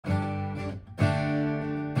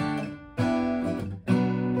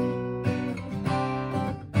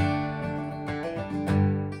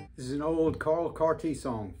an old Carl Cartee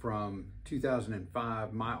song from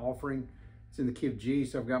 2005, My Offering. It's in the key of G,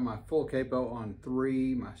 so I've got my full capo on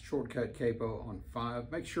 3, my shortcut capo on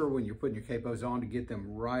 5. Make sure when you're putting your capos on to get them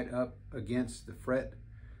right up against the fret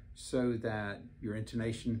so that your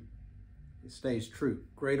intonation stays true.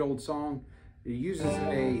 Great old song. It uses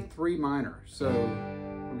a 3 minor, so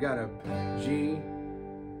we've got a G,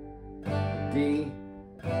 a D,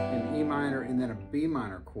 an E minor, and then a B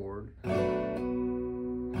minor chord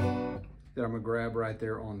that I'm gonna grab right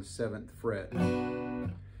there on the 7th fret.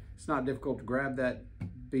 It's not difficult to grab that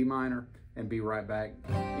B minor and be right back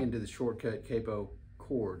into the shortcut capo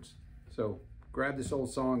chords. So grab this old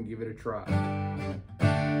song and give it a try.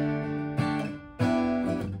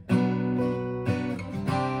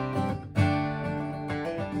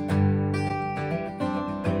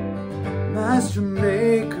 Master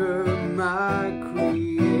maker, my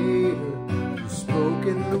creator, who spoke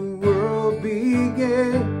and the world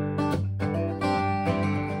began.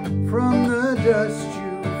 From the dust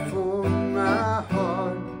you formed my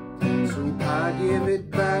heart, so I give it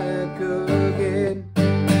back again.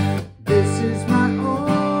 This is my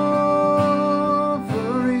offering,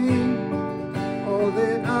 all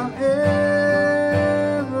that I'll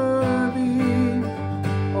ever be,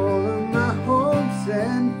 all of my hopes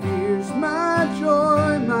and fears, my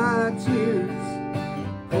joy, my tears,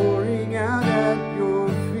 pouring out at your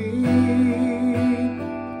feet.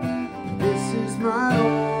 This is my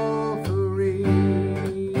offering.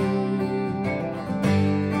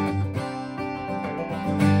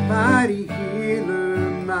 Mighty healer,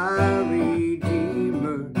 my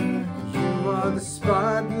redeemer, you are the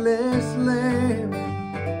spotless lamb.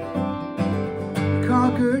 You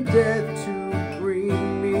conquered death to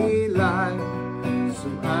bring me life, so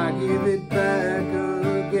I give it back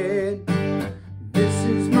again. This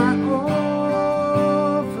is my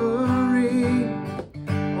offering,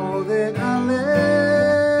 all that I'll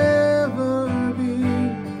ever be,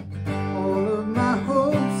 all of my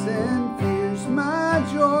hopes and fears, my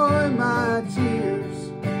joy, my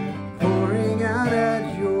tears, pouring out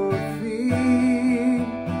at your feet.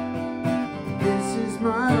 This is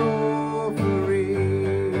my offering,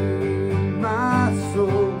 my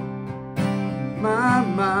soul, my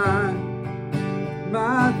mind,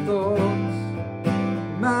 my thoughts,